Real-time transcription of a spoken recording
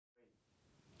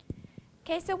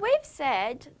Okay, so we've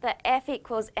said that F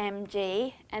equals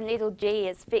mg and little g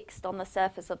is fixed on the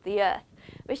surface of the Earth,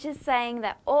 which is saying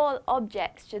that all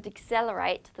objects should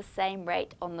accelerate the same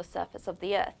rate on the surface of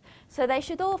the Earth. So they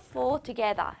should all fall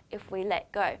together if we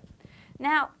let go.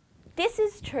 Now, this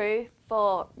is true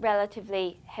for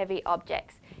relatively heavy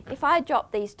objects. If I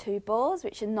drop these two balls,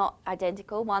 which are not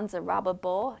identical, one's a rubber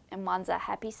ball and one's a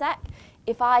happy sack,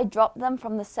 if I drop them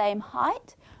from the same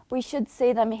height, we should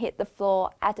see them hit the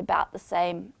floor at about the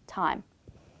same time.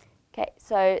 Okay,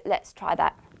 so let's try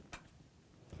that.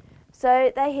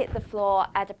 So they hit the floor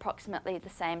at approximately the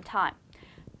same time.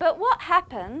 But what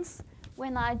happens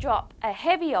when I drop a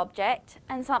heavy object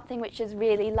and something which is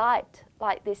really light,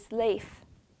 like this leaf?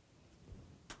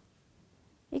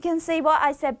 You can see what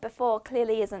I said before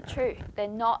clearly isn't true. They're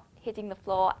not hitting the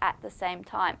floor at the same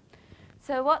time.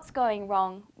 So what's going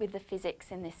wrong with the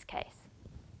physics in this case?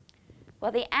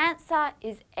 Well, the answer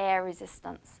is air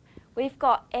resistance. We've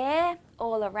got air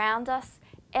all around us.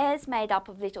 Air's made up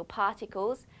of little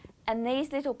particles, and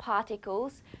these little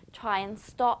particles try and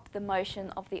stop the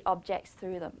motion of the objects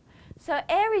through them. So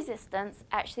air resistance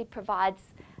actually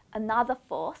provides another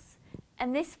force,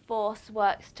 and this force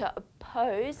works to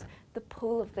oppose the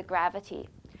pull of the gravity.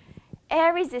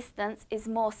 Air resistance is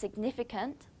more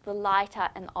significant the lighter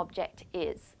an object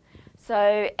is.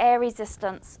 So air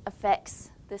resistance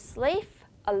affects this leaf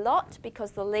a lot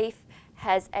because the leaf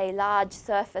has a large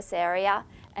surface area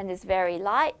and is very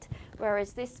light,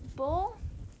 whereas this ball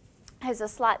has a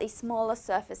slightly smaller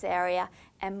surface area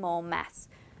and more mass.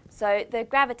 So the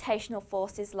gravitational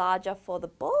force is larger for the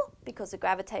ball because the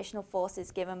gravitational force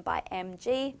is given by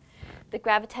mg. The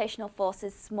gravitational force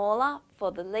is smaller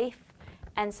for the leaf,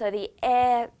 and so the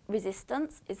air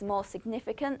resistance is more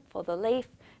significant for the leaf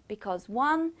because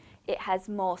 1, it has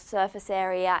more surface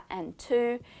area, and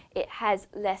 2, it has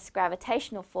less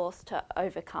gravitational force to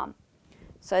overcome.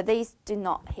 So these do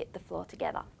not hit the floor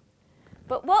together.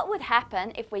 But what would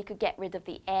happen if we could get rid of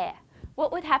the air?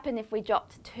 What would happen if we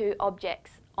dropped two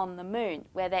objects on the moon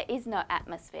where there is no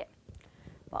atmosphere?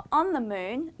 Well, on the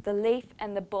moon, the leaf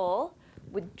and the ball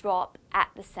would drop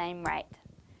at the same rate.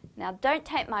 Now, don't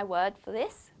take my word for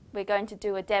this. We're going to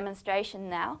do a demonstration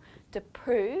now to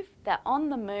prove that on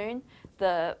the moon,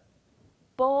 the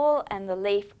ball and the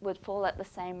leaf would fall at the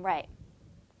same rate.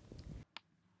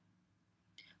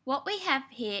 What we have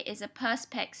here is a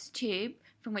Perspex tube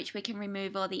from which we can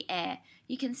remove all the air.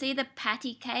 You can see the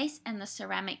patty case and the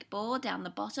ceramic ball down the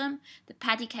bottom. The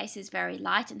patty case is very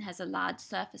light and has a large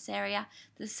surface area.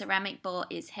 The ceramic ball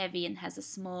is heavy and has a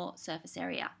small surface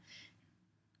area.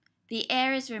 The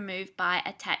air is removed by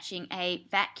attaching a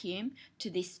vacuum to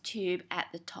this tube at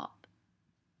the top.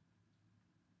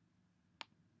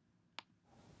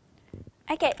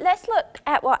 Okay, let's look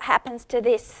at what happens to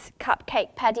this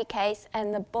cupcake patty case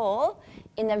and the ball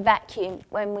in a vacuum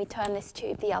when we turn this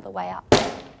tube the other way up.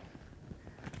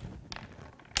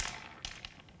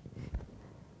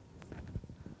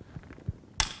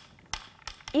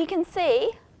 You can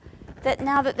see that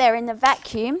now that they're in the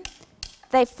vacuum,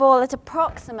 they fall at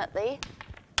approximately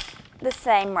the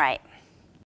same rate.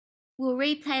 We'll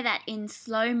replay that in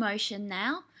slow motion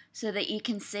now so that you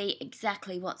can see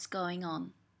exactly what's going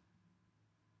on.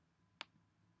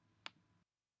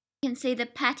 You can see the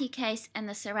patty case and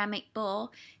the ceramic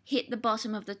ball hit the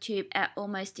bottom of the tube at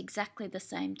almost exactly the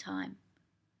same time.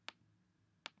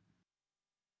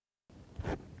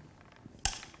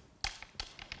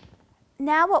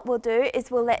 Now what we'll do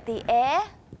is we'll let the air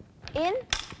in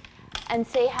and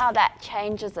see how that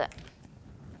changes it.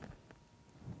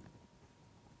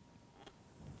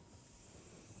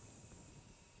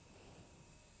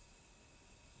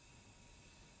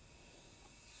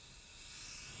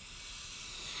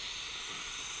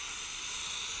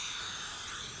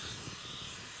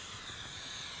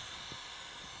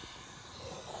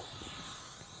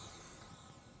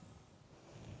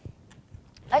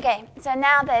 Okay, so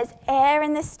now there's air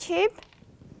in this tube.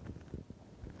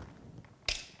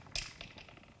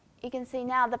 You can see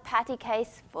now the patty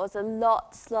case was a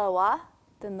lot slower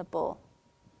than the ball.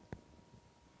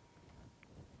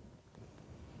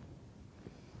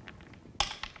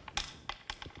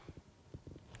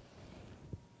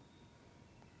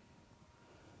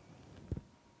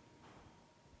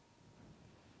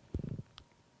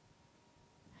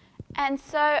 And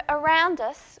so around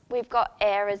us, we've got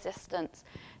air resistance.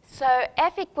 So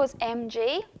F equals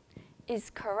mg is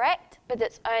correct, but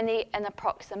it's only an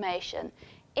approximation.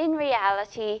 In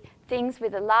reality, things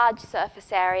with a large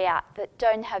surface area that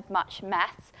don't have much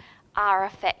mass are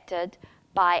affected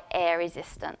by air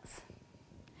resistance.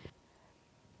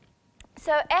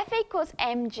 So F equals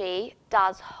mg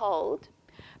does hold,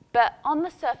 But on the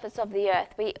surface of the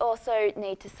Earth, we also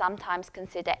need to sometimes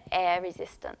consider air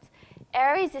resistance.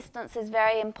 Air resistance is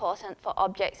very important for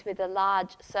objects with a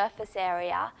large surface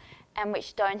area and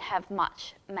which don't have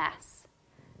much mass.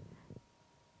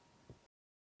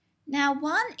 Now,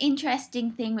 one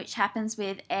interesting thing which happens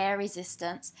with air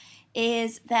resistance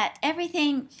is that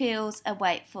everything feels a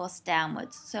weight force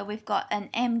downwards. So we've got an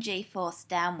mg force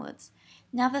downwards.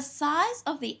 Now, the size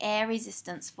of the air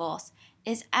resistance force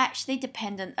is actually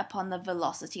dependent upon the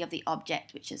velocity of the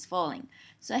object which is falling.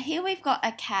 So here we've got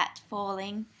a cat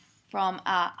falling from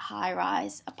a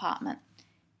high-rise apartment.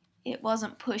 It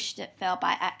wasn't pushed, it fell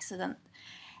by accident.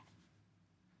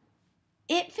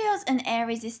 It feels an air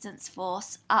resistance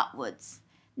force upwards.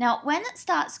 Now, when it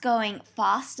starts going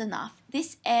fast enough,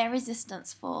 this air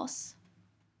resistance force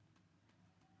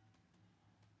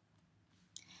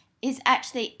is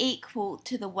actually equal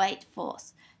to the weight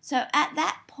force. So at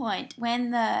that point,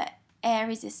 when the air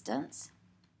resistance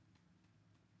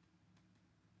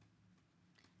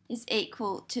is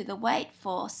equal to the weight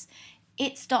force,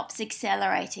 it stops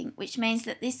accelerating, which means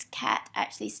that this cat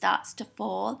actually starts to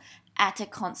fall at a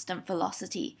constant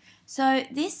velocity. So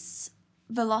this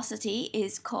velocity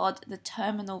is called the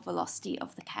terminal velocity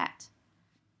of the cat.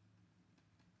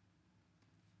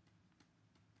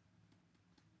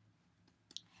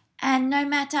 And no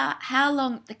matter how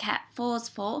long the cat falls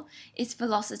for, its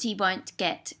velocity won't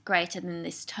get greater than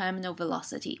this terminal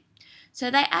velocity.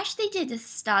 So they actually did a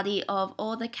study of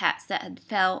all the cats that had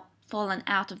fallen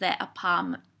out of their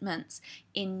apartments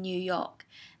in New York.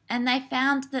 And they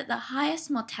found that the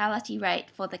highest mortality rate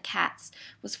for the cats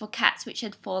was for cats which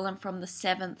had fallen from the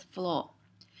 7th floor.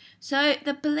 So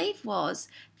the belief was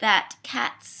that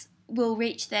cats will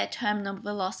reach their terminal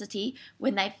velocity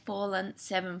when they've fallen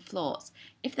 7 floors.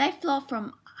 If they fall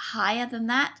from higher than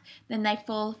that, then they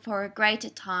fall for a greater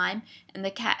time and the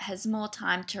cat has more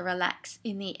time to relax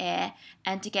in the air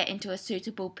and to get into a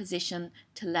suitable position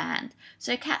to land.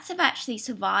 So cats have actually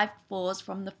survived falls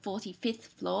from the 45th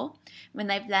floor when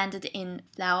they've landed in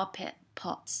flower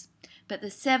pots. But the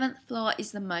 7th floor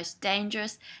is the most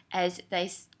dangerous as they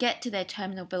get to their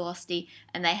terminal velocity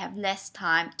and they have less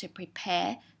time to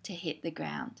prepare to hit the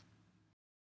ground.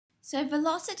 So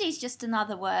velocity is just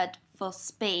another word for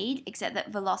speed, except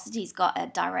that velocity's got a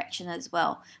direction as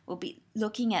well. We'll be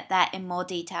looking at that in more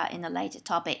detail in a later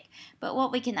topic. But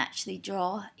what we can actually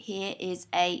draw here is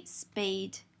a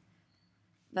speed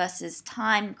versus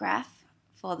time graph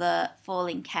for the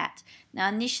falling cat. Now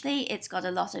initially it's got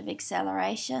a lot of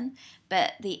acceleration,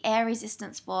 but the air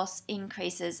resistance force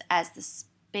increases as the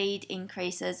speed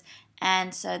increases,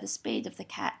 and so the speed of the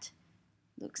cat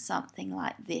looks something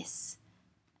like this.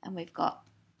 And we've got,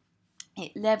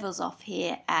 it levels off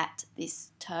here at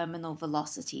this terminal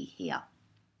velocity here.